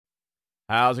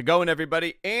How's it going,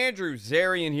 everybody? Andrew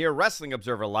Zarian here, Wrestling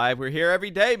Observer Live. We're here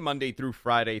every day, Monday through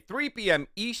Friday, 3 p.m.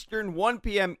 Eastern, 1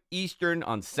 p.m. Eastern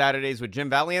on Saturdays with Jim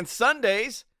Valley, and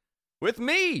Sundays with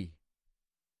me.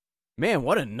 Man,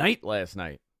 what a night last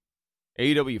night.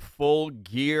 AEW Full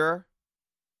Gear.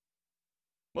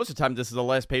 Most of the time, this is the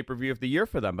last pay-per-view of the year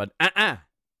for them, but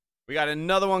we got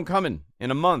another one coming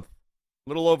in a month, a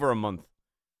little over a month.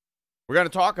 We're going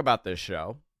to talk about this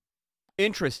show.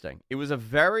 Interesting. It was a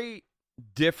very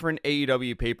different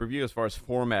AEW pay-per-view as far as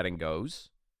formatting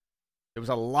goes. There was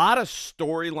a lot of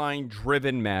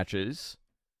storyline-driven matches.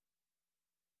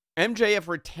 MJF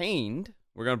retained.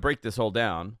 We're going to break this all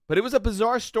down. But it was a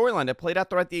bizarre storyline that played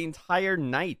out throughout the entire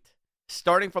night,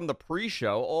 starting from the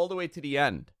pre-show all the way to the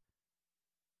end.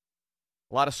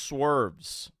 A lot of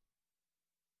swerves.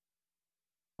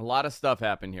 A lot of stuff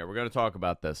happened here. We're going to talk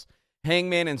about this.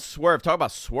 Hangman and Swerve. Talk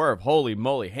about Swerve. Holy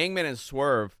moly. Hangman and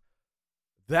Swerve.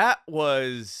 That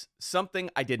was something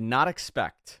I did not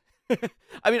expect.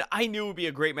 I mean, I knew it would be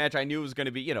a great match. I knew it was going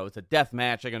to be, it's a death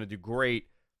match. They're going to do great.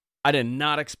 I did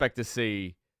not expect to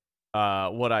see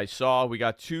what I saw. We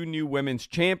got two new women's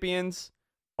champions.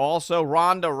 Also,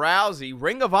 Ronda Rousey,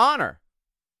 Ring of Honor.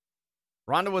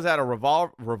 Ronda was at a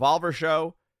Revolver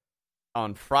show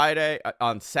on Thursday.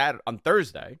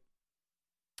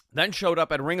 Then showed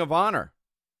up at Ring of Honor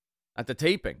at the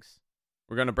tapings.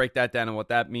 We're going to break that down and what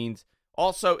that means.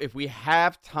 Also, if we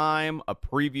have time, a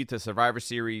preview to Survivor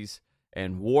Series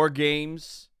and War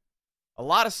Games. A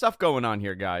lot of stuff going on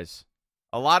here, guys.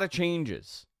 A lot of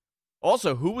changes.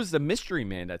 Also, who was the mystery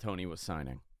man that Tony was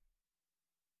signing?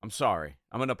 I'm sorry.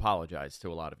 I'm going to apologize to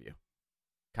a lot of you.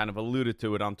 Kind of alluded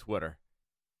to it on Twitter.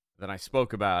 Then I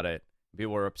spoke about it.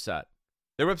 People were upset.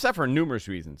 They were upset for numerous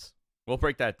reasons. We'll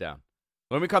break that down.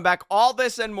 When we come back, all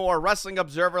this and more, Wrestling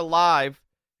Observer Live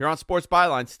here on Sports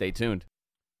Byline. Stay tuned.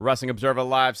 Wrestling Observer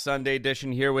Live Sunday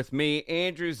edition here with me,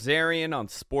 Andrew Zarian on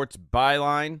Sports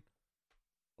Byline.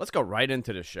 Let's go right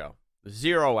into the show. The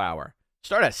 0 hour.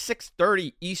 Start at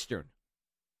 6:30 Eastern.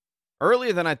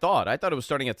 Earlier than I thought. I thought it was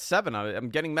starting at 7. I'm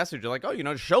getting messages like,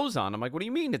 the show's on. I'm like, what do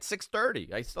you mean? It's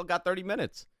 6:30. I still got 30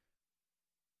 minutes.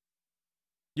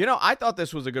 I thought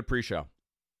this was a good pre-show.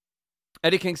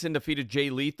 Eddie Kingston defeated Jay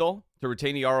Lethal to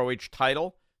retain the ROH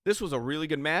title. This was a really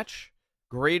good match.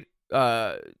 Great.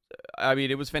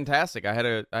 It was fantastic. I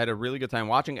had a really good time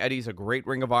watching. Eddie's a great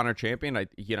Ring of Honor champion.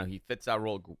 He fits that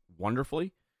role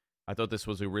wonderfully. I thought this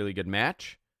was a really good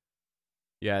match.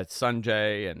 Yeah, it's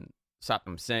Sanjay and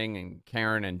Satnam Singh and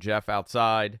Karen and Jeff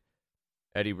outside.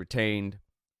 Eddie retained.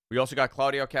 We also got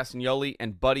Claudio Castagnoli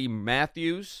and Buddy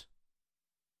Matthews.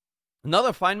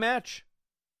 Another fine match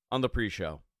on the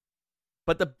pre-show.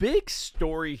 But the big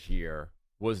story here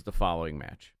was the following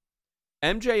match.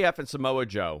 MJF and Samoa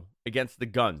Joe against the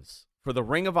Guns for the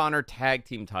Ring of Honor tag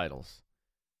team titles.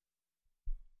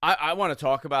 I want to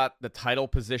talk about the title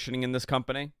positioning in this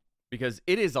company because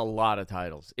it is a lot of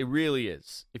titles. It really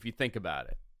is, if you think about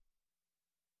it.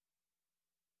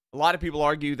 A lot of people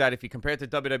argue that if you compare it to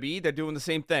WWE, they're doing the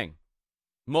same thing.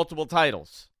 Multiple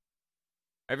titles.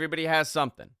 Everybody has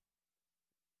something.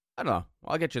 I don't know.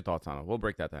 I'll get your thoughts on it. We'll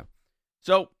break that down.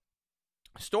 So,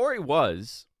 story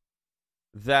was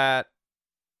that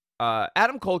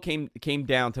Adam Cole came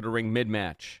down to the ring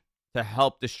mid-match to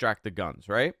help distract the Guns,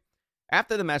 right?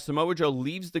 After the match, Samoa Joe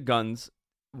leaves the Guns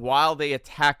while they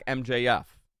attack MJF.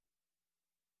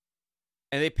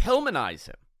 And they Pillmanize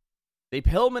him. They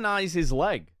Pillmanize his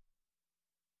leg.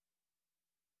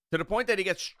 To the point that he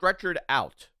gets stretchered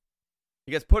out.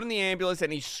 He gets put in the ambulance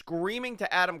and he's screaming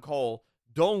to Adam Cole,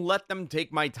 "Don't let them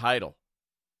take my title."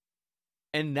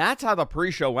 And that's how the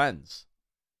pre-show ends.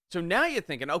 So now you're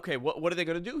thinking, okay, what are they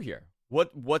going to do here?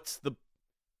 What's the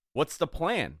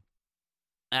plan?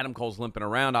 Adam Cole's limping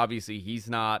around. Obviously, he's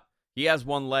not. He has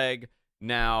one leg.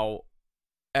 Now,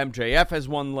 MJF has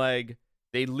one leg.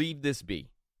 They leave this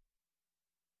be.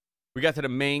 We got to the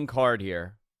main card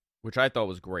here, which I thought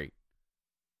was great.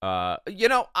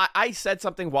 I said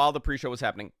something while the pre-show was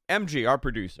happening. MG, our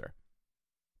producer.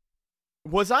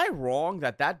 Was I wrong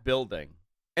that building,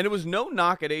 and it was no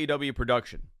knock at AEW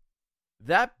production,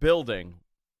 that building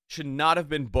should not have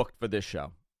been booked for this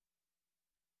show?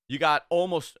 You got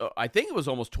I think it was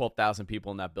almost 12,000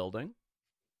 people in that building.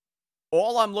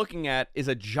 All I'm looking at is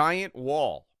a giant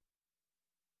wall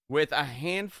with a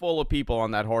handful of people on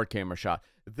that hard camera shot.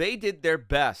 They did their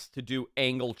best to do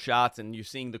angled shots, and you're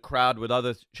seeing the crowd with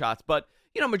other shots. But,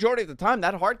 majority of the time,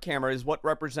 that hard camera is what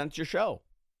represents your show.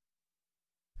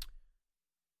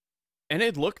 And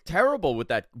it looked terrible with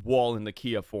that wall in the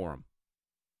Kia Forum.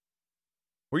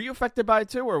 Were you affected by it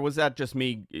too, or was that just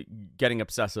me getting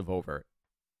obsessive over it?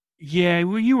 Yeah,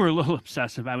 well, you were a little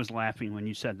obsessive. I was laughing when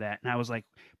you said that, and I was like,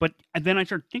 but and then I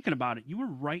started thinking about it. You were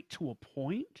right to a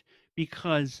point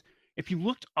because if you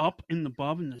looked up in the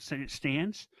above in the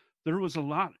stands, there was a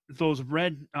lot those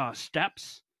red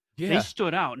steps. They Yeah.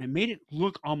 stood out, and it made it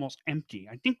look almost empty.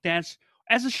 I think that's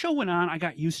as the show went on, I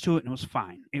got used to it, and it was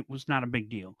fine. It was not a big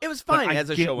deal. It was But fine I as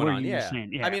the get show went where on, you were yeah.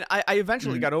 saying, I yeah. mean, I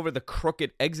eventually Mhm. got over the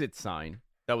crooked exit sign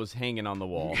that was hanging on the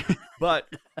wall.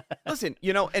 But listen,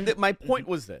 and my point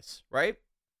was this, right?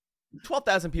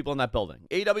 12,000 people in that building.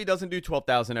 AEW doesn't do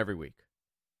 12,000 every week.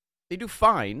 They do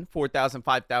fine, 4,000,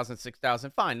 5,000,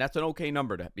 6,000, fine. That's an okay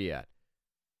number to be at.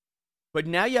 But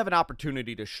now you have an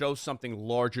opportunity to show something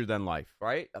larger than life,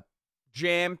 right? A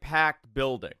jam-packed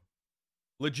building,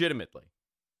 legitimately.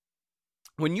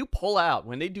 When you pull out,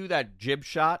 when they do that jib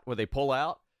shot where they pull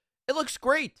out, it looks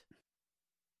great.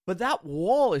 But that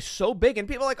wall is so big, and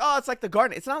people are like, oh, it's like the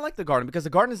Garden. It's not like the Garden because the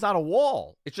Garden is not a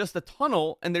wall. It's just a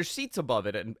tunnel, and there's seats above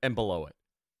it and below it.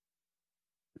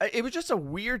 It was just a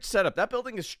weird setup. That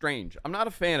building is strange. I'm not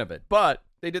a fan of it, but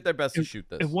they did their best to shoot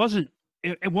this. It wasn't.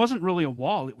 It wasn't really a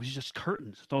wall. It was just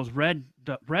curtains. Those red.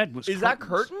 The red was. Is curtains. that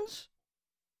curtains?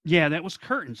 Yeah, that was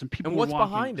curtains, and people. And what's were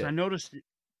walking, behind it? I noticed.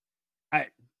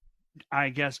 I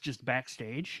guess just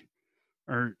backstage,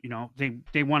 or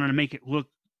they wanted to make it look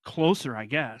closer. I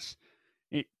guess.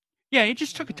 It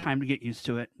just took a time to get used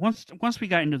to it. Once we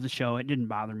got into the show, it didn't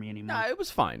bother me anymore. Nah, it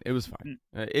was fine. It was fine.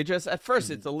 It just at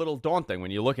first it's a little daunting when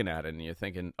you're looking at it and you're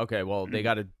thinking, okay, well they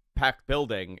got a packed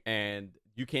building and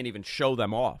you can't even show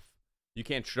them off. You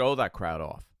can't show that crowd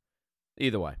off.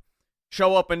 Either way,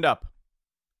 show opened up.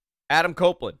 Adam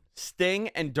Copeland, Sting,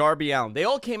 and Darby Allin. They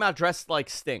all came out dressed like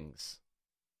Stings.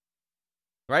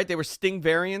 Right? They were Sting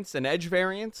variants and Edge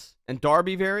variants and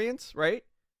Darby variants, right?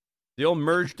 They all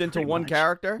merged into one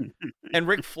character. And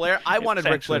Ric Flair, I wanted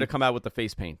Ric Flair to come out with the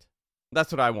face paint.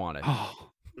 That's what I wanted.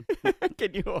 Oh.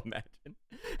 Can you imagine?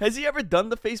 Has he ever done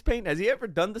the face paint? Has he ever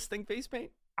done the Sting face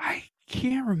paint? I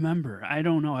can't remember. I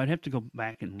don't know. I'd have to go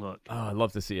back and look. Oh, I'd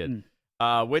love to see it.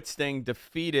 With Sting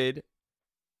defeated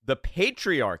the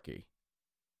Patriarchy.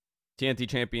 TNT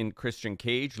champion Christian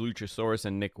Cage, Luchasaurus,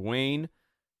 and Nick Wayne.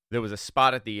 There was a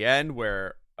spot at the end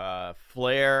where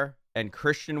Flair and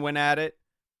Christian went at it.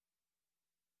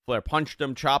 Flair punched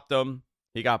him, chopped him.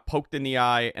 He got poked in the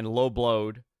eye and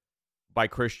low-blowed by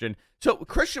Christian. So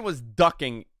Christian was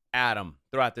ducking Adam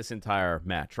throughout this entire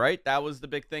match, right? That was the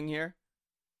big thing here.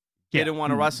 He didn't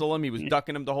want to wrestle him. He was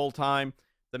ducking him the whole time.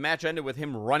 The match ended with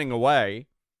him running away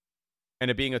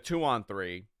and it being a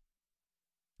 2-on-3.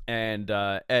 And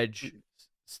Edge,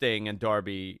 Sting, and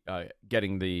Darby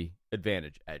getting the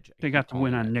advantage. Edge. They got the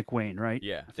win on Nick Wayne, right?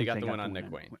 Yeah, they got the win on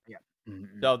Nick Wayne. Yeah.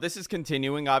 So this is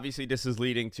continuing. Obviously, this is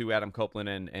leading to Adam Copeland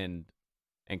and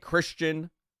Christian.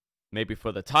 Maybe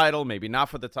for the title, maybe not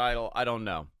for the title. I don't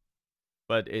know.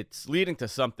 But it's leading to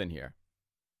something here.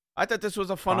 I thought this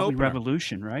was a fun opener.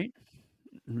 Revolution, right?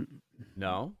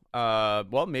 No.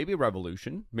 Well, maybe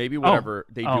Revolution. Maybe whatever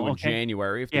they do in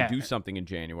January. If they do something in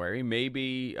January.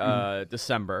 Maybe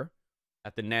December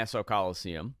at the Nassau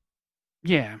Coliseum.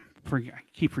 Yeah. I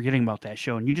keep forgetting about that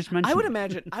show. And you just mentioned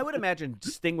I would imagine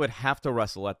Sting would have to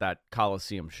wrestle at that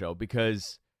Coliseum show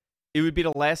because it would be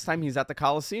the last time he's at the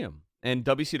Coliseum. And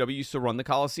WCW used to run the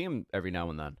Coliseum every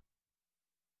now and then.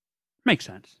 Makes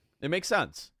sense. It makes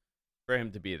sense for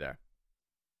him to be there.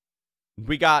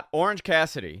 We got Orange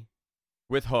Cassidy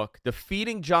with Hook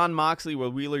defeating Jon Moxley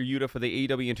with Wheeler Yuta for the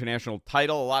AEW International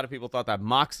title. A lot of people thought that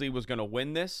Moxley was going to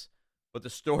win this, but the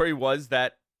story was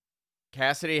that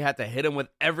Cassidy had to hit him with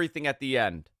everything at the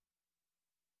end.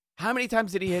 How many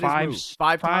times did he hit his move?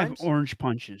 Five times? 5 orange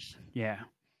punches. Yeah.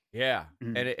 Yeah.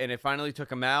 And it finally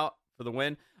took him out for the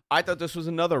win. I thought this was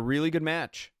another really good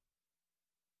match.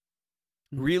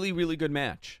 Really, really good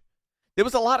match. There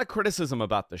was a lot of criticism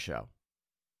about the show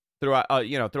throughout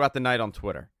the night on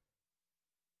Twitter.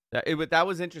 That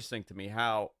was interesting to me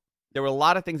how there were a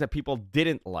lot of things that people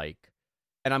didn't like.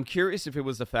 And I'm curious if it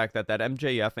was the fact that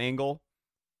MJF angle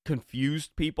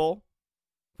confused people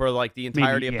for like the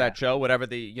entirety of that show, whatever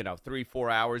the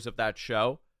 3-4 hours of that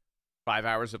show, 5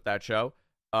 hours of that show,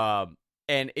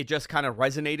 and it just kind of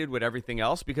resonated with everything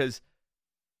else because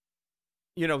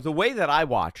the way that I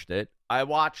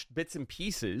watched bits and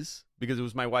pieces because it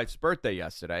was my wife's birthday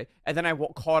yesterday, and then I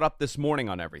caught up this morning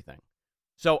on everything,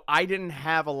 so I didn't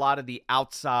have a lot of the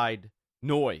outside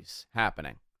noise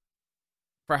happening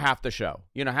for half the show.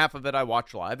 Half of it I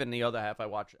watched live and the other half I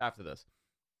watched after this.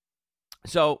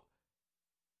 So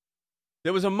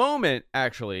there was a moment,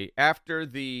 actually, after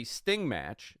the Sting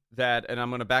match and I'm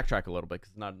going to backtrack a little bit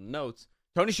because it's not in the notes.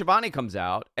 Tony Schiavone comes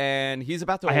out, and he's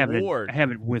about to award. I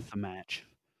have it with the match.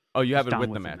 Oh, you have it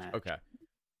with the match. Okay.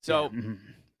 So,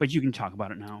 but you can talk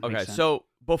about it now. Okay, so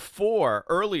before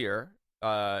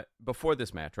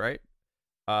this match, right?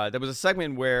 There was a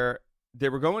segment where they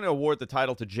were going to award the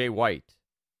title to Jay White,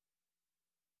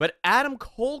 but Adam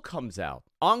Cole comes out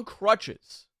on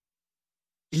crutches,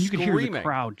 and you could hear screaming. the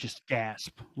crowd just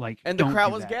gasp, and the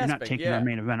crowd was gasping. gasping. You're not taking our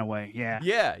main event away.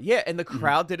 Yeah, and the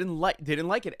crowd didn't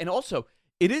like it. And also,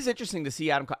 it is interesting to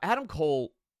see Adam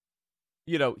Cole.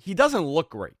 You know, he doesn't look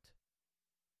great.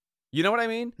 You know what I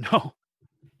mean? No,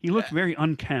 he looks very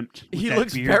unkempt. He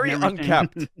looks very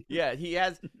unkempt. Yeah, he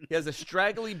has a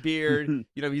straggly beard.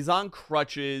 You know, he's on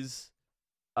crutches.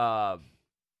 And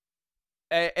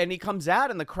he comes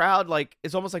out, and the crowd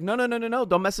is almost like, no,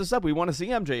 don't mess this up. We want to see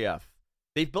MJF.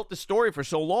 They've built the story for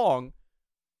so long.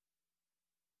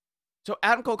 So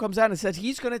Adam Cole comes out and says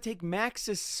he's going to take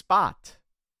Max's spot.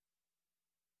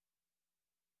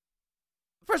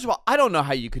 First of all, I don't know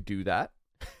how you could do that.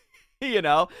 You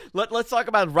know, let's talk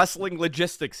about wrestling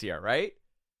logistics here, right?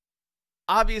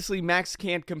 Obviously, Max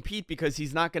can't compete because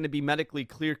he's not going to be medically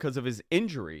cleared because of his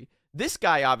injury. This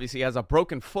guy obviously has a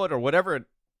broken foot or whatever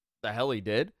the hell he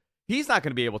did. He's not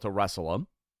going to be able to wrestle him.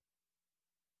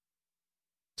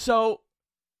 So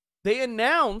they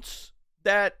announce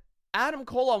that Adam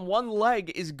Cole on one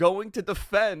leg is going to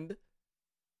defend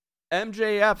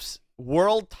MJF's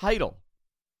world title.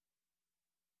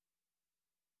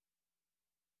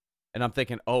 And I'm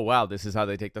thinking, oh, wow, this is how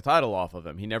they take the title off of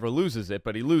him. He never loses it,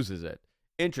 but he loses it.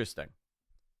 Interesting.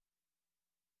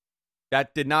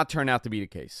 That did not turn out to be the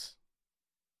case.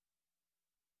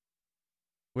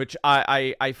 Which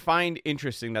I find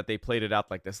interesting that they played it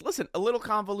out like this. Listen, a little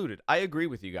convoluted. I agree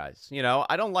with you guys. You know,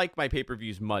 I don't like my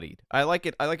pay-per-views muddied. I like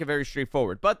it very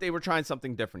straightforward. But they were trying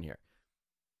something different here.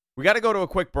 We got to go to a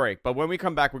quick break. But when we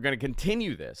come back, we're going to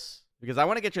continue this. Because I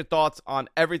want to get your thoughts on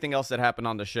everything else that happened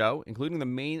on the show, including the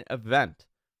main event.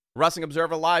 Wrestling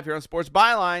Observer Live here on Sports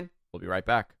Byline. We'll be right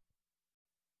back.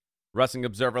 Wrestling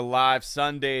Observer Live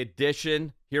Sunday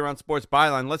edition here on Sports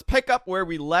Byline. Let's pick up where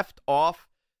we left off.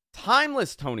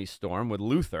 Timeless Tony Storm with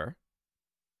Luther.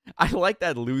 I like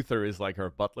that Luther is like her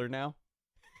butler now.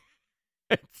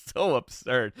 It's so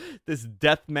absurd. This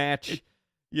death match,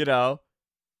 you know.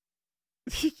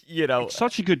 It's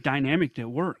such a good dynamic that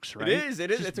works, right? It is.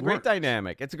 It's a great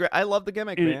dynamic. I love the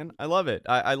gimmick, man. I love it.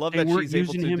 I love that she's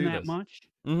able to do this. They weren't using him that much.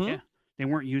 Mm-hmm. Yeah, they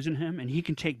weren't using him, and he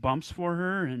can take bumps for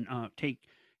her and take.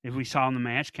 If we saw in the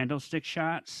match, kendo stick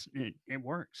shots. It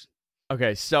works.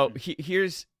 Okay, so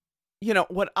here's, you know,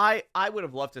 what I would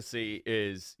have loved to see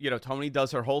is, you know, Tony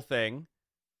does her whole thing.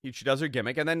 She does her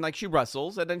gimmick, and then she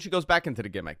wrestles, and then she goes back into the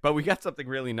gimmick. But we got something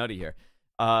really nutty here.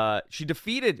 She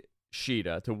defeated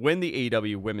Shida to win the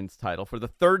AEW Women's title for the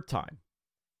third time.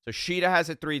 So Shida has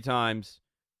it 3 times.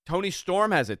 Tony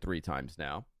Storm has it 3 times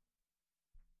now.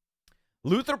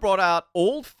 Luther brought out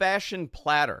old-fashioned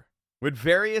platter with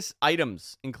various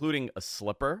items, including a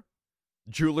slipper,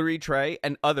 jewelry tray,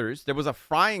 and others. There was a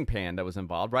frying pan that was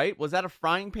involved, right? Was that a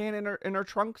frying pan in her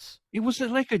trunks? It was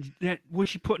like what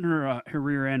she put in her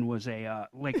rear end was a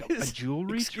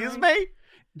jewelry Excuse tray. Me?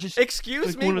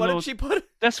 Excuse me, what did she put?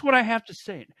 That's what I have to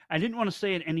say. I didn't want to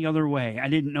say it any other way. I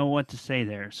didn't know what to say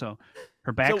there. So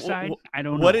her backside, I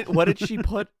don't know. What did she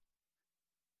put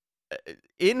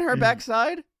in her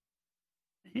backside?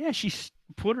 Yeah, she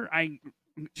put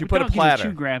She put a platter.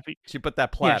 Too graphic. She put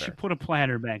that platter. Yeah, she put a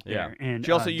platter back there. Yeah. And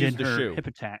she also used the shoe. Hip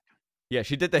attack. Yeah,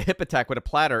 she did the hip attack with a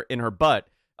platter in her butt,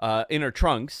 in her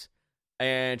trunks.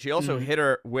 And she also hit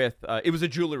her with, it was a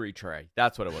jewelry tray.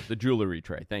 That's what it was, the jewelry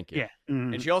tray. Thank you. Yeah.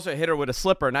 Mm-hmm. And she also hit her with a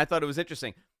slipper, and I thought it was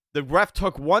interesting. The ref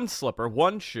took one slipper,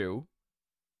 one shoe,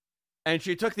 and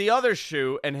she took the other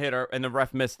shoe and hit her, and the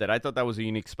ref missed it. I thought that was a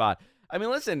unique spot. I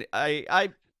mean, listen, I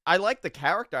like the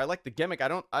character. I like the gimmick. I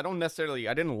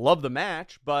didn't love the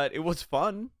match, but it was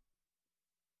fun.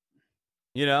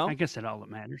 You know? I guess that's all that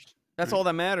matters. That's all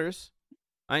that matters.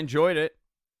 I enjoyed it.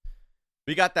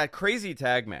 We got that crazy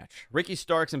tag match. Ricky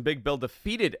Starks and Big Bill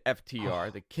defeated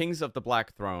FTR, the Kings of the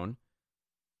Black Throne.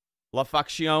 La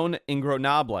Facción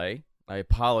Ingronable. I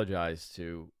apologize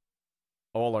to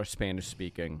all our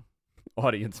Spanish-speaking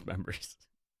audience members.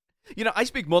 You know, I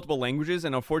speak multiple languages,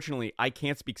 and unfortunately, I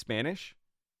can't speak Spanish.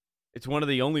 It's one of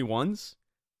the only ones.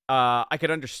 I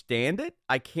could understand it.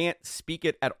 I can't speak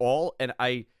it at all, and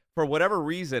for whatever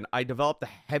reason, I developed the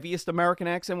heaviest American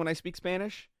accent when I speak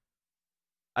Spanish.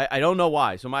 I don't know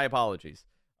why, so my apologies.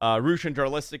 Rush and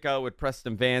Jarlistico with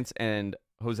Preston Vance and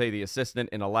Jose the Assistant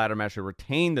in a ladder match to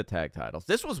retain the tag titles.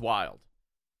 This was wild.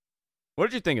 What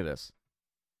did you think of this?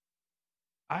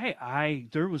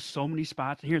 There was so many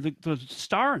spots here. The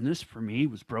star in this for me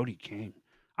was Brody King.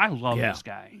 I love this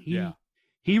guy.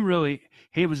 He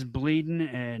was bleeding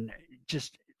and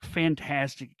just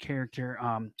fantastic character.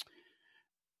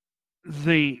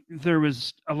 There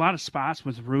was a lot of spots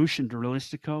with Roosh and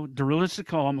Durilistico.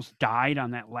 Durilistico almost died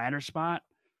on that ladder spot.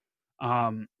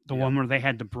 The one where they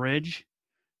had the bridge,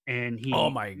 and he. Oh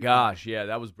my gosh! Yeah,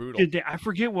 that was brutal. I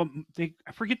forget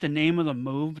the name of the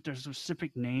move, but there's a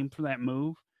specific name for that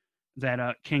move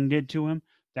that King did to him.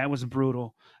 That was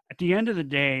brutal. At the end of the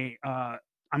day,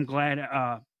 I'm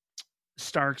glad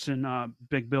Starks and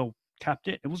Big Bill kept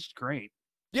it. It was great.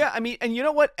 Yeah, I mean, and you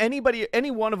know what? any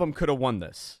one of them could have won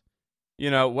this. You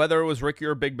know, whether it was Ricky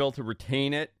or Big Bill to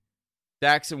retain it,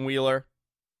 Dax and Wheeler,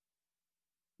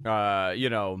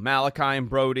 Malachi and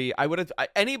Brody.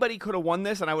 Anybody could have won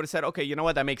this, and I would have said, okay, you know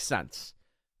what? That makes sense.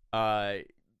 But,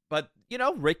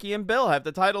 Ricky and Bill have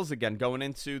the titles again going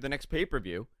into the next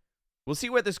pay-per-view. We'll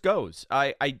see where this goes.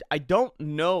 I don't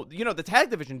know. The tag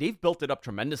division, they've built it up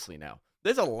tremendously now.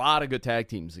 There's a lot of good tag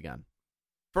teams again.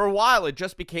 For a while, it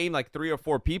just became like 3 or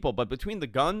 4 people, but between the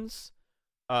Guns,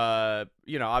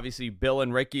 obviously Bill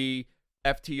and Ricky,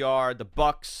 FTR, the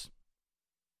Bucks,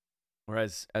 or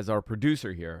as our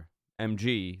producer here,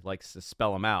 MG, likes to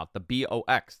spell them out, the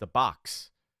BOX, the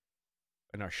box,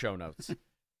 in our show notes.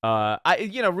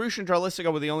 Roosh and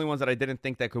Jarlistico were the only ones that I didn't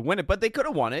think that could win it, but they could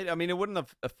have won it. I mean, it wouldn't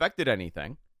have affected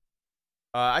anything.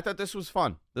 I thought this was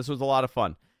fun. This was a lot of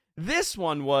fun. This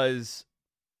one was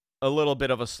a little bit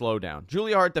of a slowdown.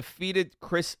 Julia Hart defeated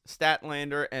Chris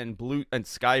Statlander and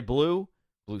Sky Blue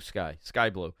to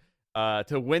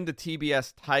win the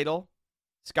TBS title.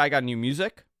 Sky got new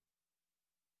music.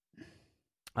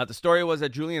 The story was that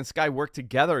Julia and Sky worked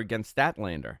together against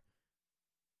Statlander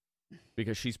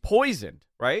because she's poisoned,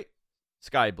 right?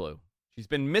 Sky Blue. She's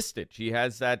been misted. She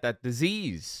has that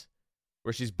disease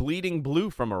where she's bleeding blue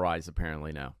from her eyes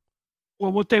apparently now.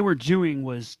 Well, what they were doing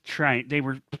was they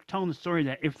were telling the story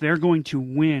that if they're going to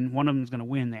win, one of them's going to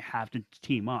win, they have to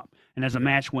team up. And as the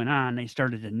match went on, they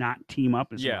started to not team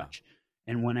up as much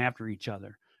and went after each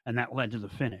other. And that led to the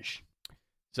finish.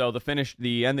 So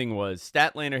the ending was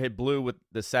Statlander hit Blue with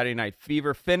the Saturday Night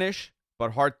Fever finish,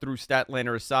 but Hart threw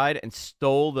Statlander aside and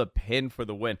stole the pin for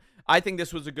the win. I think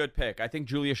this was a good pick. I think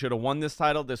Julia should have won this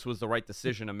title. This was the right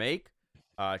decision to make.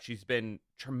 She's been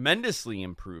tremendously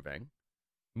improving.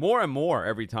 More and more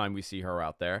every time we see her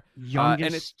out there.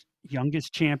 Youngest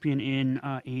champion in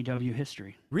AEW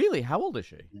history. Really? How old is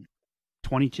she?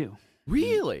 22.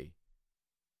 Really?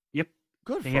 Yep.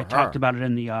 Good they for her. Talked about it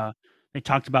in the they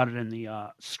talked about it in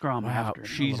the scrum after.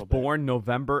 She's born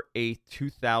November 8th,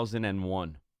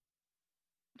 2001.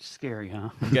 Scary, huh?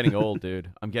 I'm getting old, dude.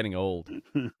 I'm getting old.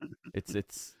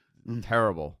 It's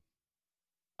terrible.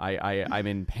 I'm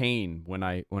in pain when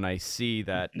I see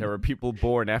that there are people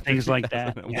born after things like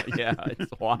that. Yeah,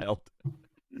 it's wild.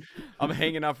 I'm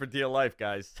hanging out for dear life,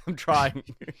 guys. I'm trying.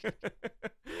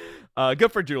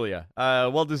 Good for Julia.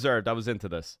 Well deserved. I was into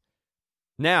this.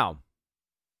 Now,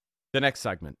 the next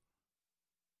segment.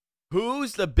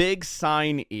 Who's the big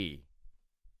signee?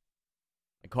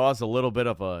 It caused a little bit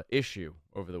of a issue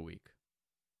over the week.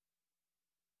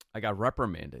 I got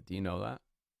reprimanded. Do you know that?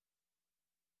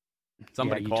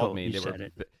 Somebody called me.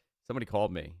 Somebody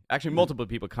called me. Actually, multiple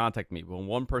people contacted me. When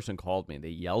one person called me, they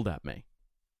yelled at me.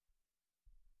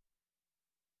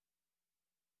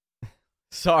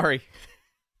 Sorry.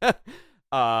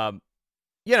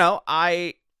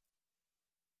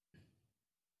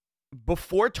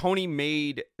 Before Tony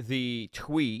made the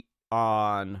tweet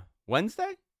on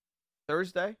Wednesday?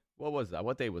 Thursday? What was that?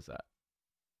 What day was that?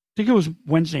 I think it was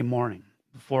Wednesday morning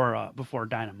before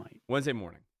Dynamite. Wednesday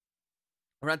morning.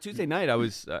 Around Tuesday night,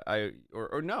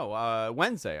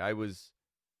 Wednesday, I was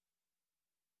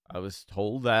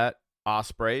told that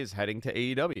Ospreay is heading to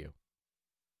AEW.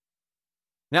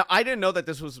 Now, I didn't know that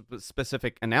this was a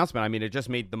specific announcement. I mean, it just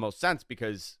made the most sense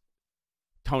because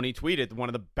Tony tweeted one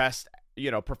of the best,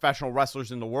 professional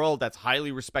wrestlers in the world that's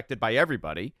highly respected by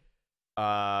everybody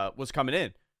was coming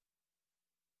in.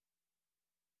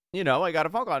 I got a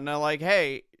phone call and they're like,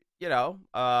 hey,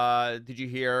 did you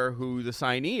hear who the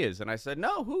signee is? And I said,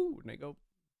 no, who? And they go,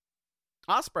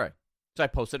 Ospreay. So I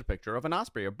posted a picture of an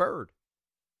Ospreay, a bird.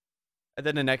 And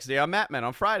then the next day on Matman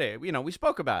on Friday, we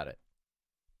spoke about it.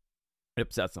 It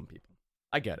upset some people.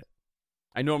 I get it.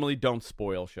 I normally don't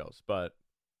spoil shows, but,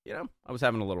 I was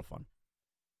having a little fun.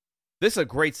 This is a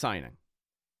great signing.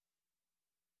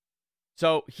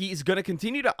 So he's going to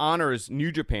continue to honor his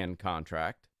New Japan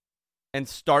contract and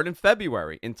start in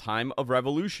February in Time of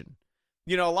Revolution.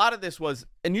 A lot of this was,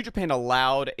 and New Japan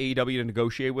allowed AEW to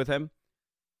negotiate with him.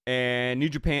 And New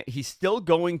Japan, he's still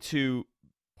going to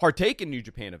partake in New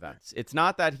Japan events. It's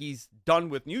not that he's done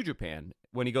with New Japan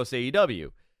when he goes to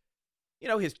AEW.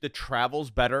 The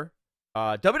travel's better.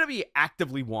 WWE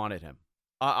actively wanted him.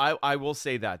 I will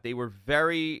say that. They were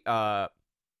very...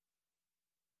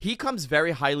 he comes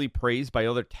very highly praised by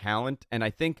other talent, and I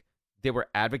think they were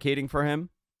advocating for him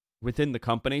within the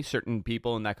company, certain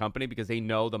people in that company, because they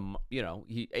know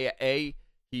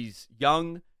he's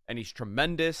young and he's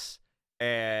tremendous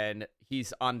and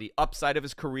he's on the upside of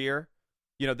his career.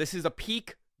 This is a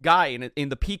peak guy in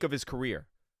the peak of his career.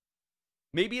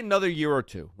 Maybe another year or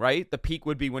two, right? The peak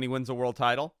would be when he wins a world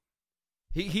title.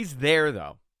 He's there,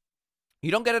 though.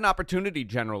 You don't get an opportunity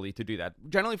generally to do that.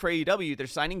 Generally for AEW, they're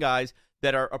signing guys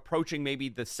that are approaching maybe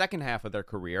the second half of their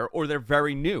career, or they're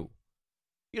very new.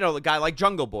 A guy like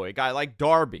Jungle Boy, a guy like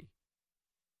Darby,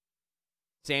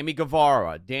 Sammy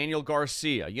Guevara, Daniel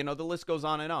Garcia. The list goes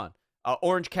on and on.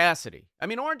 Orange Cassidy. I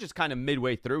mean, Orange is kind of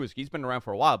midway through. He's been around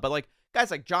for a while. But,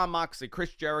 guys like Jon Moxley,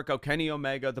 Chris Jericho, Kenny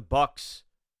Omega, the Bucks,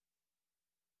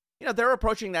 they're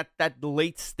approaching that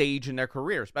late stage in their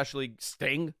career, especially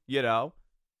Sting,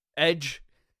 Edge,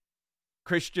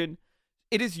 Christian.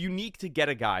 It is unique to get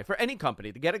a guy, for any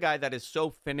company, to get a guy that is so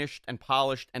finished and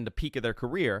polished and the peak of their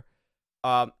career.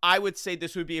 I would say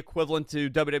this would be equivalent to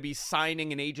WWE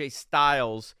signing an AJ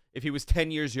Styles if he was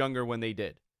 10 years younger when they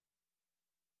did.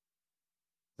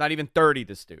 Not even 30,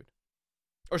 this dude.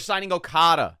 Or signing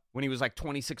Okada when he was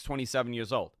 26, 27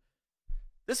 years old.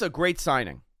 This is a great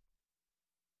signing.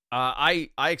 I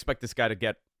expect this guy to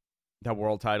get that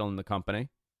world title in the company.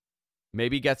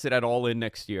 Maybe gets it at All In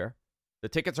next year. The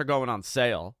tickets are going on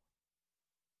sale.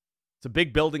 It's a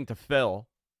big building to fill.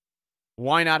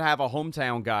 Why not have a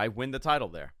hometown guy win the title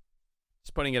there?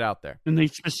 Just putting it out there. And he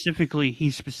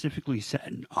specifically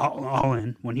said all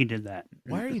in when he did that.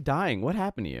 Why are you dying? What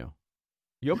happened to you?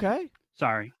 You okay?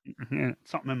 Sorry.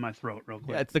 Something in my throat real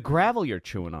quick. Yeah, it's the gravel you're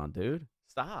chewing on, dude.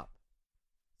 Stop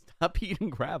eating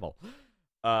gravel.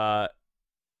 I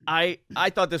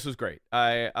thought this was great.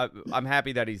 I'm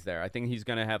happy that he's there. I think he's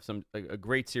going to have a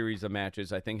great series of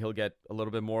matches. I think he'll get a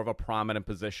little bit more of a prominent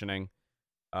positioning.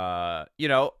 One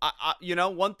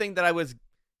thing that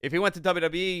if he went to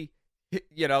WWE,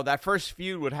 that first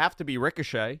feud would have to be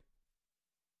Ricochet.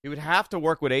 He would have to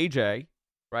work with AJ,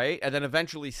 right? And then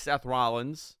eventually Seth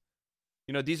Rollins.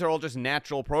 These are all just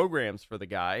natural programs for the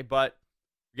guy, but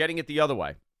getting it the other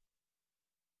way.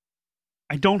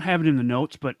 I don't have it in the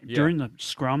notes, but during the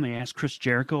scrum, they asked Chris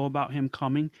Jericho about him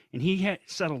coming, and he had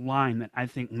said a line that I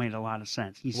think made a lot of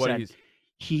sense. He said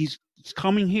he's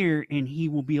coming here, and he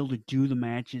will be able to do the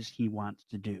matches he wants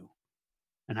to do.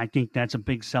 And I think that's a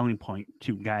big selling point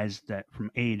to guys that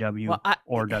from AEW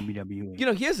or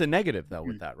WWE. Here's a negative, though,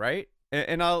 with that, right?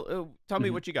 And I'll tell me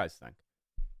what you guys think.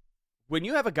 When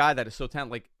you have a guy that is so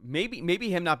talented, maybe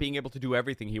him not being able to do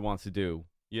everything he wants to do,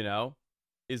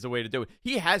 is the way to do it.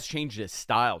 He has changed his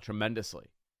style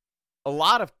tremendously. A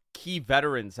lot of key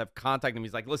veterans have contacted him.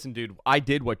 He's like, listen, dude, I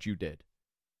did what you did.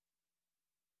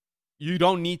 You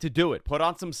don't need to do it. Put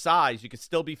on some size. You can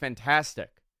still be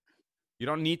fantastic. You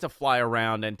don't need to fly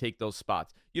around and take those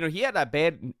spots. He had that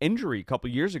bad injury a couple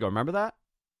years ago. Remember that?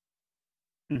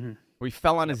 Mm-hmm. Where he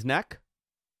fell on his neck?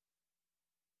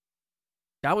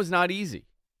 That was not easy.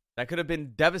 That could have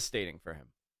been devastating for him.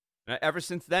 Ever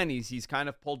since then, he's kind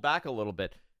of pulled back a little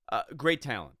bit. Great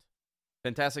talent.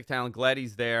 Fantastic talent. Glad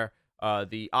he's there.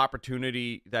 The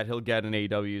opportunity that he'll get in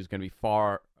AEW is going to be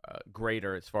far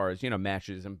greater as far as,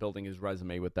 matches and building his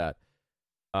resume with that.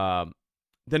 The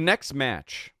next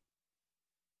match,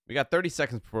 we got 30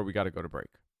 seconds before we got to go to break.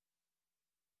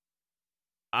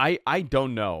 I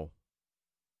don't know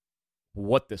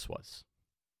what this was.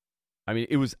 I mean,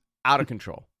 it was out of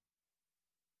control.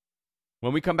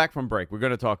 When we come back from break, we're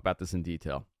going to talk about this in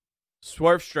detail.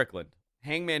 Swerve Strickland,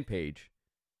 Hangman Page,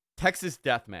 Texas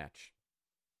Death Match,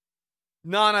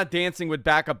 Nana dancing with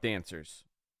backup dancers.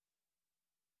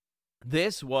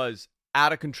 This was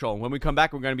out of control. When we come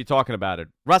back, we're going to be talking about it.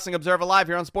 Wrestling Observer Live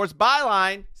here on Sports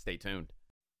Byline. Stay tuned.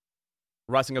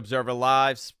 Wrestling Observer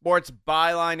Live, Sports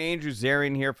Byline. Andrew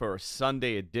Zarian here for a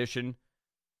Sunday edition.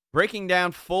 Breaking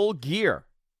down Full Gear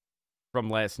from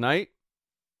last night.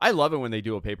 I love it when they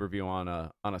do a pay-per-view on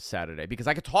a Saturday because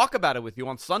I could talk about it with you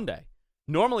on Sunday.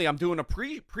 Normally, I'm doing a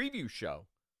preview show.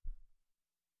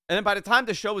 And then by the time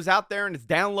the show is out there and it's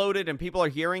downloaded and people are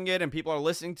hearing it and people are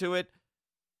listening to it,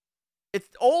 it's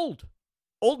old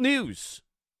news.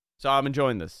 So I'm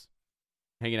enjoying this,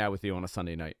 hanging out with you on a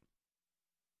Sunday night.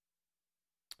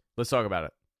 Let's talk about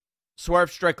it.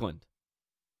 Swerve Strickland,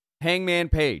 Hangman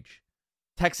Page,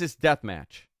 Texas Death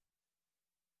Match.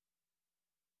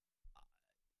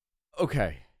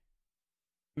 Okay,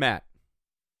 Matt,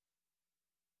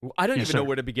 I don't even know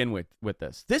where to begin with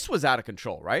this. This was out of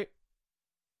control, right?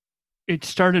 It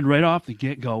started right off the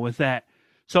get-go with that.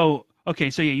 So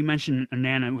Okay, so yeah, you mentioned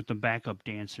Nana with the backup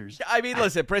dancers. I mean,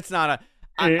 listen, Prince Nana,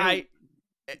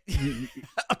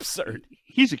 absurd.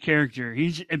 He's a character.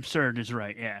 He's absurd is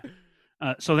right, yeah.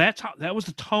 So that was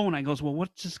the tone. I goes, well,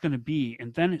 what's this going to be?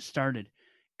 And then it started.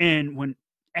 And when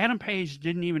Adam Page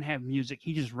didn't even have music,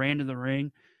 he just ran to the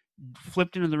ring,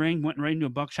 flipped into the ring, went right into a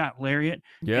buckshot lariat,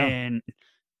 and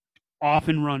off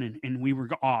and running, and we were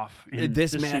off. And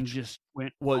this match thing just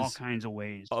went all kinds of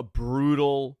ways. A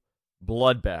brutal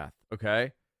bloodbath.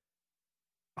 Okay.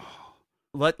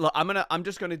 I'm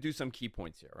just gonna do some key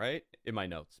points here, right, in my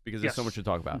notes because there's so much to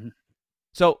talk about. Mm-hmm.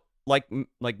 So, like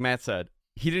Matt said,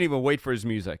 he didn't even wait for his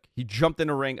music. He jumped in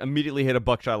the ring, immediately hit a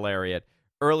buckshot lariat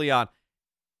early on.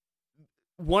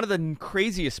 One of the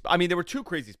craziest. I mean, there were two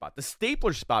crazy spots. The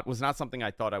stapler spot was not something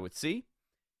I thought I would see.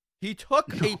 He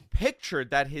took a picture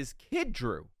that his kid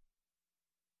drew,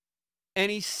 and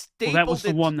he stapled it. That was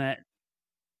the one that.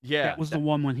 Yeah, that was the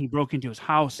one when he broke into his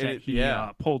house that he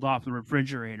pulled off the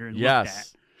refrigerator and looked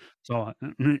at. So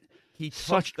he took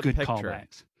such the good picture,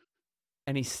 callbacks,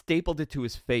 and he stapled it to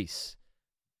his face.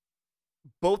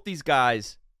 Both these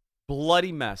guys,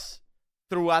 bloody mess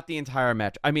throughout the entire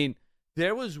match. I mean,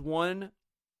 there was one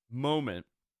moment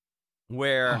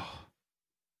where,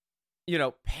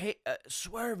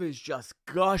 Swerve is just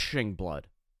gushing blood.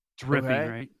 Dripping,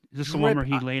 right? Is this the one where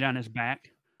he laid on his back?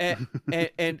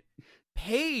 And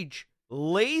Page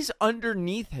lays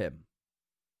underneath him,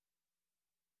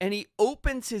 and he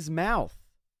opens his mouth,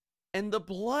 and the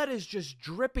blood is just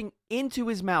dripping into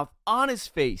his mouth, on his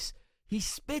face. He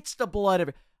spits the blood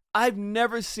everywhere. I've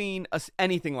never seen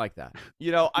anything like that.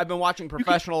 I've been watching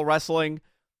professional wrestling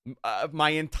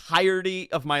my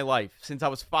entirety of my life since I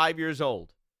was 5 years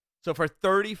old. So for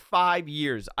 35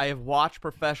 years, I have watched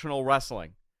professional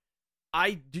wrestling.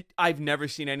 I've never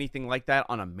seen anything like that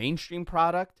on a mainstream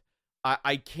product.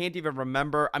 I can't even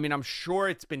remember. I mean, I'm sure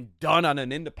it's been done on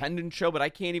an independent show, but I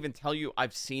can't even tell you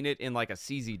I've seen it in like a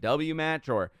CZW match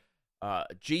or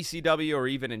GCW or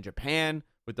even in Japan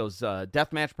with those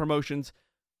deathmatch promotions.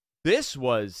 This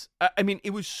was,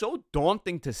 it was so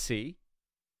daunting to see,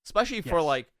 especially for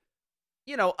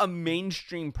a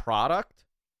mainstream product.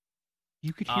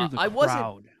 You could hear the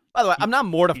crowd. By the way, I'm not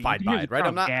mortified by it, right?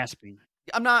 I'm not gasping.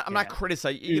 I'm not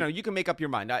criticizing. You can make up your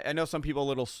mind. I know some people are a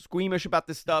little squeamish about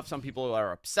this stuff. Some people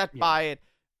are upset by it.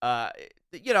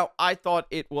 I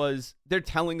thought they're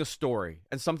telling a story.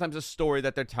 And sometimes a story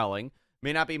that they're telling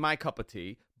may not be my cup of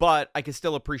tea, but I can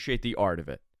still appreciate the art of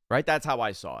it, right? That's how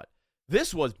I saw it.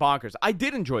 This was bonkers. I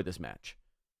did enjoy this match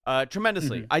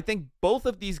tremendously. Mm-hmm. I think both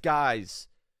of these guys,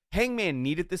 Hangman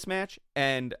needed this match,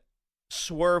 and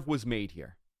Swerve was made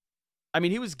here. I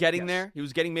mean, he was getting there. He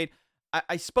was getting made.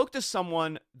 I spoke to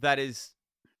someone that is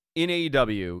in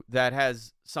AEW that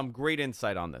has some great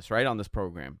insight on this, right, on this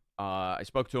program. I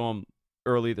spoke to him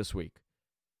early this week.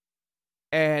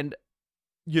 And,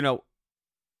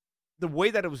 the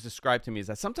way that it was described to me is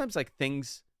that sometimes,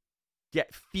 things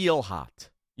feel hot,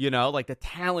 like the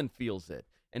talent feels it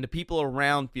and the people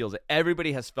around feels it.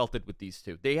 Everybody has felt it with these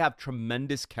two. They have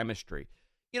tremendous chemistry.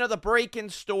 The break-in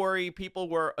story, people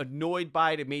were annoyed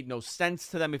by it. It made no sense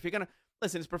to them. If you're going to,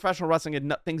 listen, it's professional wrestling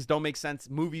and things don't make sense.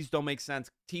 Movies don't make sense.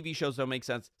 TV shows don't make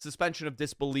sense. Suspension of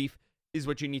disbelief is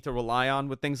what you need to rely on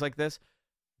with things like this.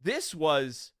 This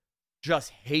was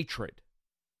just hatred.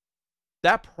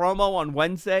 That promo on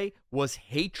Wednesday was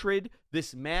hatred.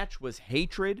 This match was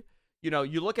hatred.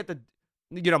 You look at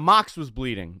Mox was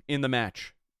bleeding in the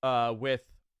match with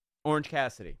Orange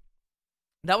Cassidy.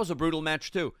 That was a brutal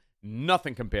match too.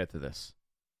 Nothing compared to this.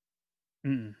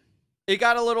 Mm. It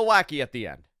got a little wacky at the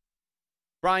end.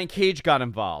 Brian Cage got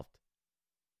involved.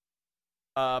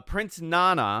 Prince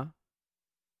Nana.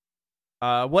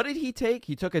 What did he take?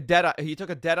 He took a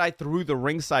deadeye through the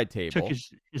ringside table. Took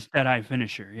his deadeye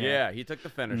finisher. Yeah, he took the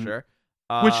finisher,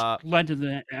 which led to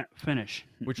the finish.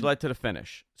 Which led to the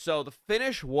finish. So the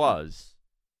finish was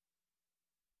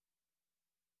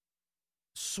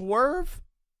Swerve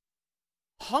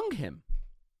hung him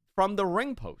from the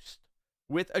ring post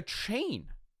with a chain.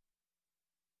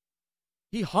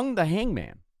 He hung the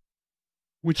Hangman.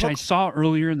 Which I saw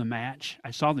earlier in the match.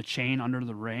 I saw the chain under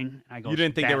the ring. I go, you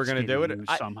didn't think they were going to do it?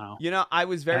 Somehow. I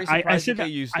was very surprised that they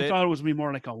used it. I thought it was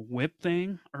more like a whip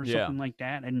thing or something like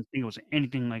that. I didn't think it was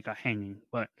anything like a hanging.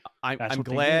 But I'm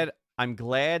glad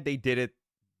they did it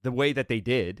the way that they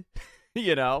did.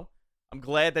 I'm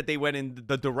glad that they went in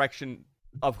the direction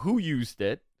of who used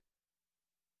it.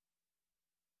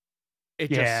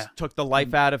 It just took the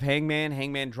life out of Hangman.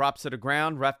 Hangman drops to the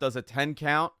ground. Ref does a 10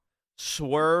 count.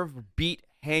 Swerve beat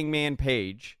Hangman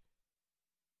Page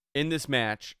in this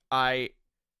match. When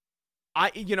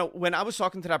I was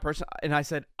talking to that person and I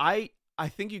said, I I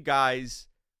think you guys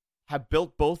have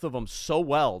built both of them so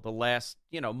well the last,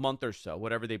 month or so,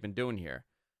 whatever they've been doing here,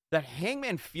 that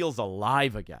Hangman feels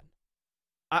alive again.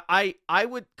 I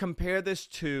would compare this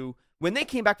to when they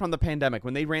came back from the pandemic,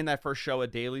 when they ran that first show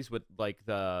at Daly's with like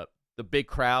the big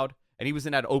crowd, and he was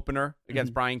in that opener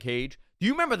against Brian Cage. Do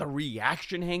you remember the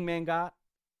reaction Hangman got?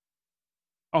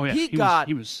 Oh yeah,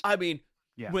 he was. I mean,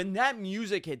 when that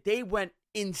music hit, they went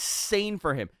insane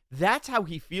for him. That's how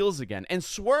he feels again. And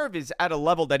Swerve is at a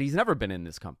level that he's never been in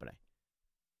this company.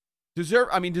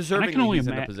 Deservingly he's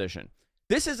in the position.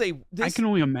 I can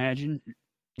only imagine.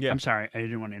 Yeah. I'm sorry, I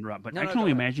didn't want to interrupt, but I can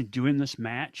only imagine doing this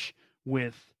match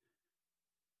with,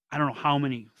 I don't know how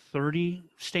many, 30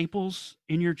 staples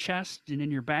in your chest and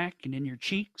in your back and in your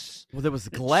cheeks. Well, there was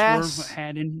glass.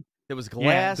 There was glass.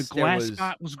 Yeah, the glass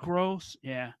spot was gross.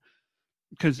 Yeah.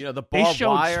 Because the they barbed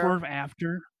showed wire. Swerve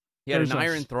after. He had an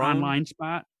iron throne. Online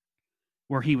spot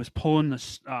where he was pulling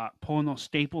those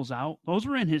staples out. Those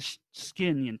were in his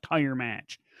skin the entire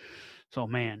match. So,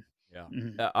 man.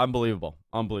 Yeah. Unbelievable.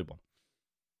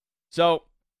 So,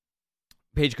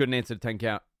 Paige couldn't answer the 10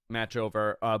 count. Match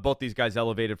over. Both these guys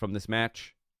elevated from this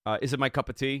match. Is it my cup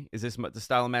of tea? Is this the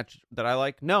style of match that I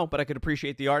like? No, but I could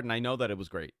appreciate the art, and I know that it was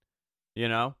great.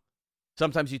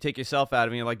 Sometimes you take yourself out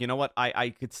of it, and you're like, you know what? I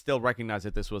could still recognize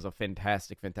that this was a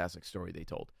fantastic, fantastic story they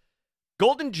told.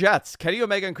 Golden Jets, Kenny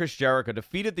Omega and Chris Jericho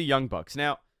defeated the Young Bucks.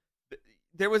 Now,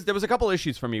 there was a couple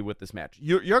issues for me with this match.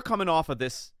 You're coming off of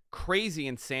this crazy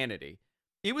insanity.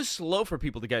 It was slow for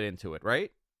people to get into it,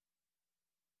 right?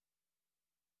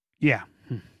 Yeah.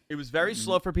 It was very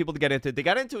slow for people to get into it. They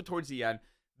got into it towards the end.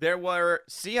 There were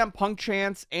CM Punk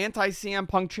chants, anti-CM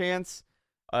Punk chants,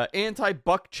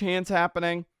 anti-Buck chants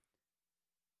happening.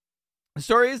 The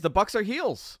story is the Bucks are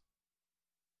heels.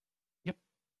 Yep.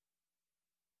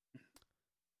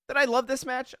 Did I love this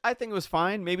match? I think it was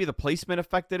fine. Maybe the placement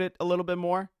affected it a little bit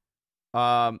more.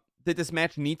 Did this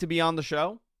match need to be on the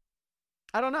show?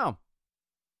 I don't know.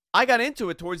 I got into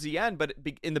it towards the end, but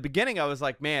in the beginning, I was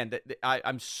like, man,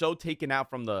 I'm so taken out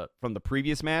from the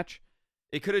previous match.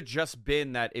 It could have just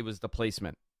been that it was the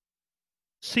placement.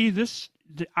 See,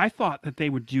 I thought that they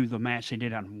would do the match they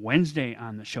did on Wednesday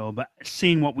on the show, but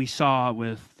seeing what we saw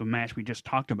with the match we just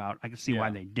talked about, I can see why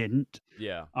they didn't.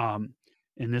 Yeah. And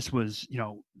this was,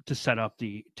 to set up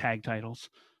the tag titles.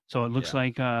 So it looks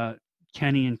like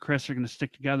Kenny and Chris are going to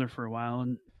stick together for a while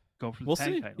and go for the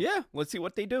tag titles. Yeah, let's see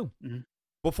what they do. Mm-hmm.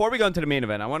 Before we go into the main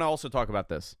event, I want to also talk about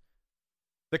this.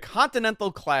 The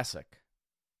Continental Classic,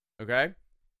 okay?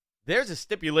 There's a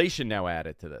stipulation now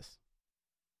added to this.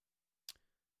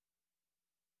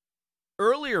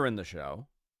 Earlier in the show,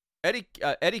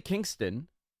 Eddie Kingston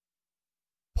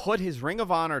put his Ring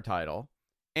of Honor title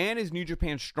and his New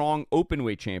Japan Strong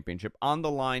Openweight Championship on the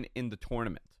line in the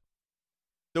tournament.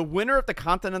 The winner of the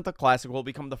Continental Classic will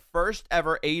become the first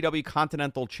ever AEW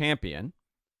Continental Champion,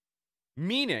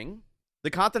 meaning the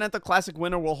Continental Classic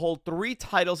winner will hold 3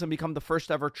 titles and become the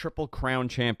first ever Triple Crown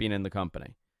champion in the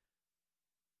company.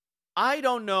 I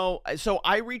don't know. So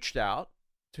I reached out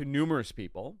to numerous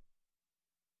people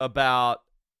about,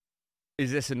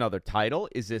 is this another title?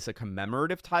 Is this a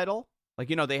commemorative title? Like,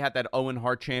 they had that Owen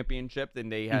Hart Championship, then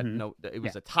they had it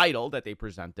was a title that they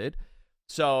presented.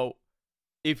 So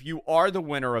if you are the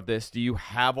winner of this, do you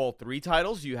have all 3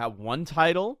 titles? Do you have 1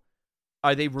 title?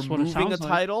 Are they removing a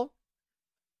title?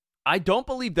 I don't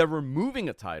believe they're removing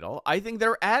a title. I think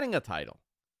they're adding a title.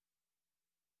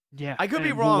 Yeah. I could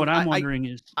be wrong. What I'm wondering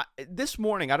is... this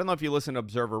morning, I don't know if you listen to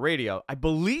Observer Radio, I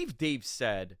believe Dave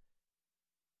said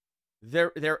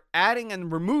they're adding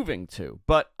and removing 2,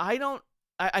 but I don't...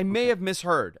 I may have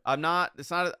misheard. I'm not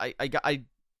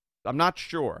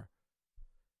sure.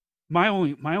 My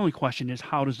only question is,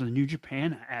 how does the New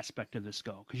Japan aspect of this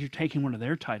go? Because you're taking one of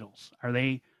their titles. Are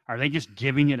they just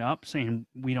giving it up, saying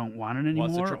we don't want it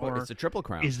anymore? It's a triple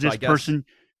crown. Is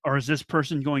this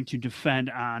person going to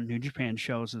defend on New Japan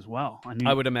shows as well?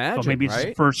 I would imagine. So maybe it's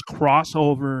the first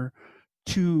crossover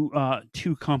two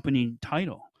company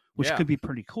title, which could be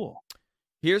pretty cool.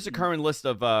 Here's the current list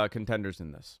of contenders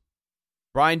in this: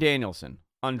 Bryan Danielson,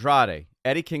 Andrade,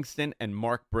 Eddie Kingston, and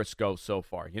Mark Briscoe so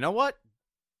far. You know what?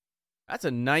 That's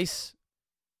a nice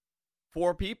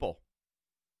 4 people.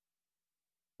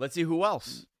 Let's see who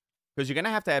else. Because you're going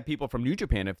to have people from New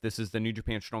Japan if this is the New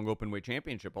Japan Strong Openweight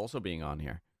Championship also being on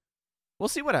here. We'll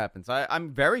see what happens.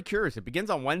 I'm very curious. It begins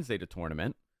on Wednesday, the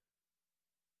tournament.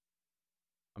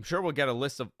 I'm sure we'll get a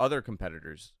list of other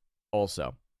competitors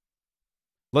also.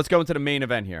 Let's go into the main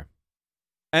event here.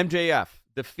 MJF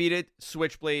defeated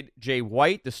Switchblade Jay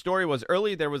White. The story was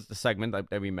earlier there was the segment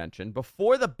that we mentioned.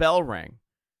 Before the bell rang,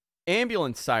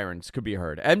 ambulance sirens could be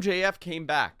heard. MJF came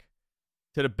back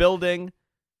to the building.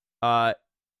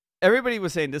 Everybody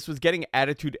was saying this was getting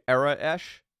Attitude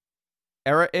Era-ish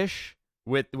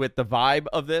with the vibe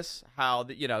of this. How,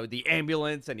 the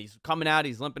ambulance, and he's coming out,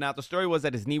 he's limping out. The story was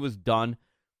that his knee was done.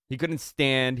 He couldn't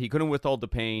stand. He couldn't withhold the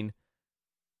pain.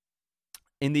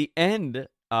 In the end,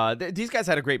 these guys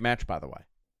had a great match, by the way.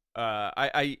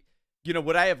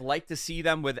 Would I have liked to see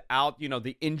them without,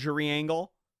 the injury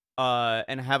angle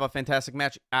and have a fantastic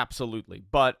match? Absolutely.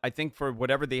 But I think for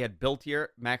whatever they had built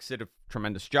here, Max did a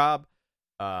tremendous job.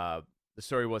 The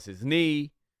story was his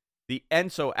knee. The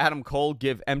end, so Adam Cole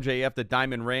give MJF the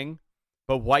diamond ring,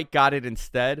 but White got it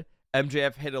instead.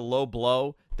 MJF hit a low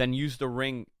blow, then used the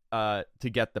ring to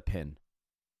get the pin.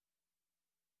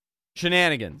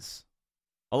 Shenanigans.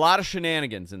 A lot of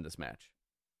shenanigans in this match.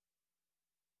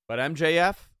 But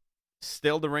MJF,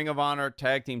 still the Ring of Honor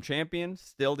Tag Team Champion,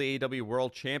 still the AEW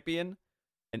World Champion,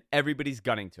 and everybody's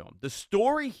gunning to him. The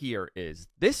story here is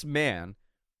this man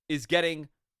is getting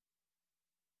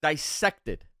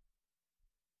dissected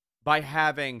by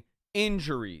having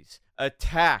injuries,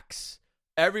 attacks.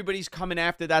 Everybody's coming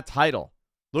after that title.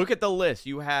 Look at the list.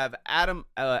 You have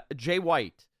Jay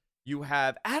White. You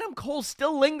have Adam Cole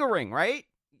still lingering, right?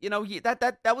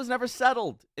 That was never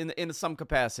settled in some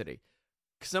capacity.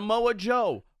 Samoa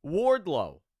Joe,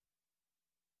 Wardlow,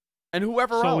 and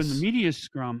whoever else. So in the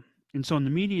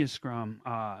media scrum,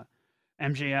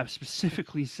 MJF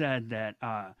specifically said that,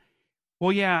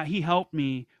 well, yeah, he helped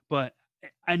me, but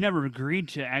I never agreed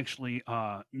to actually,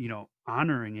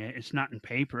 honoring it. It's not in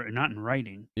paper and not in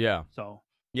writing. Yeah. So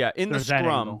yeah, in the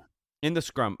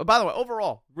scrum. Oh, by the way,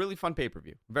 overall, really fun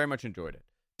pay-per-view. Very much enjoyed it.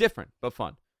 Different, but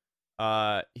fun.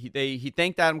 He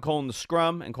thanked Adam Cole in the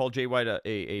scrum and called Jay White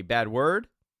a bad word.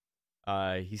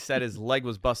 He said his leg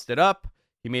was busted up.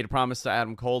 He made a promise to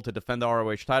Adam Cole to defend the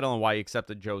ROH title and why he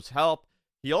accepted Joe's help.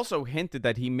 He also hinted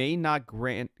that he may not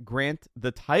grant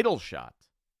the title shot.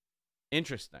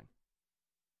 Interesting.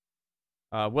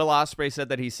 Will Ospreay said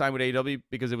that he signed with AEW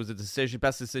because it was a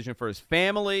best decision for his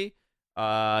family.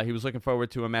 He was looking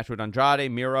forward to a match with Andrade,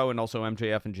 Miro, and also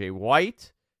MJF and Jay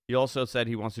White. He also said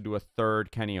he wants to do a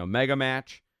third Kenny Omega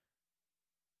match.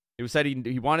 He said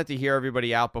he wanted to hear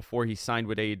everybody out before he signed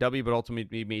with AEW, but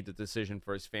ultimately he made the decision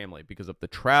for his family because of the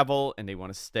travel, and they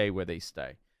want to stay where they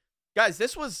stay. Guys,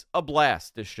 this was a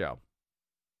blast, this show.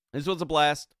 This was a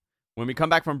blast. When we come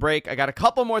back from break, I got a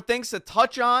couple more things to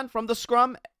touch on from the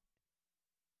scrum.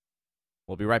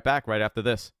 We'll be right back right after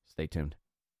this. Stay tuned.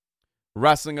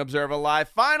 Wrestling Observer Live.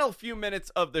 Final few minutes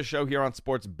of the show here on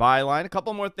Sports Byline. A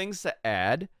couple more things to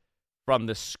add from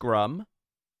the scrum.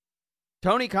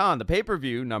 Tony Khan, the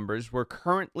pay-per-view numbers were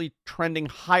currently trending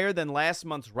higher than last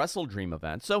month's Wrestle Dream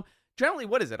event. So generally,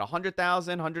 what is it?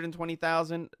 100,000,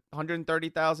 120,000,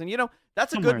 130,000?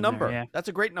 That's a good number. There, yeah. That's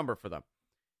a great number for them.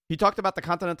 He talked about the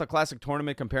Continental Classic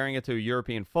tournament, comparing it to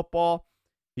European football.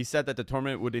 He said that the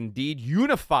tournament would indeed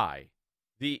unify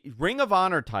the Ring of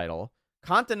Honor title,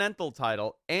 Continental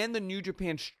title, and the New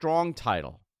Japan Strong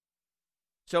title.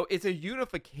 So it's a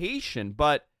unification,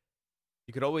 but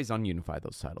you could always ununify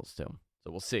those titles too. So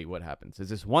we'll see what happens. Is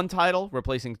this one title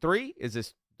replacing three? Is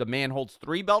this the man holds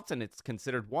three belts and it's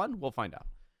considered one? We'll find out.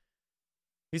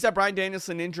 He said Bryan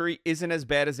Danielson's injury isn't as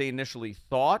bad as they initially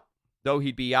thought, though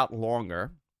he'd be out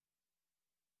longer.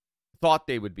 Thought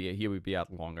he would be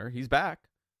out longer. He's back.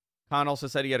 Khan also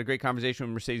said he had a great conversation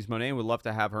with Mercedes Moné and would love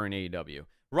to have her in AEW.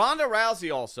 Ronda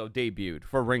Rousey also debuted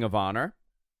for Ring of Honor.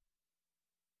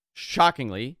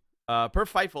 Shockingly, per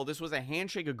Fightful, this was a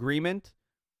handshake agreement.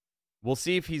 We'll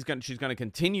see if she's going to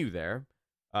continue there.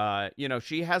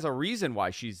 She has a reason why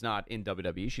she's not in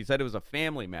WWE. She said it was a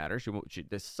family matter.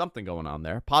 There's something going on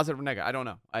there. Positive or negative, I don't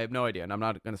know. I have no idea, and I'm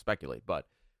not going to speculate. But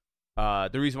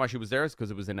the reason why she was there is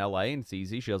because it was in LA, and it's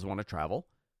easy. She doesn't want to travel.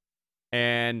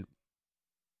 And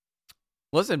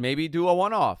listen, maybe do a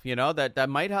one-off. That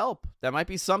might help. That might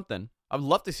be something. I would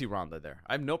love to see Ronda there.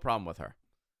 I have no problem with her.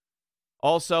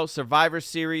 Also, Survivor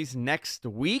Series next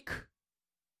week.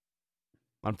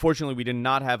 Unfortunately, we did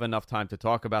not have enough time to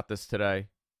talk about this today.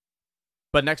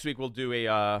 But next week it's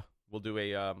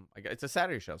a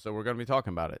Saturday show, so we're going to be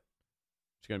talking about it.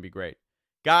 It's going to be great.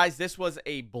 Guys, this was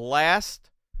a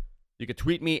blast. You can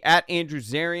tweet me at Andrew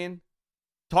Zarian.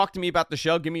 Talk to me about the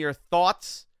show. Give me your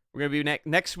thoughts. We're going to be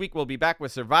next week. We'll be back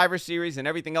with Survivor Series and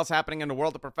everything else happening in the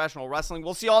world of professional wrestling.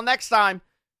 We'll see you all next time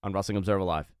on Wrestling Observer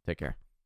Live. Take care.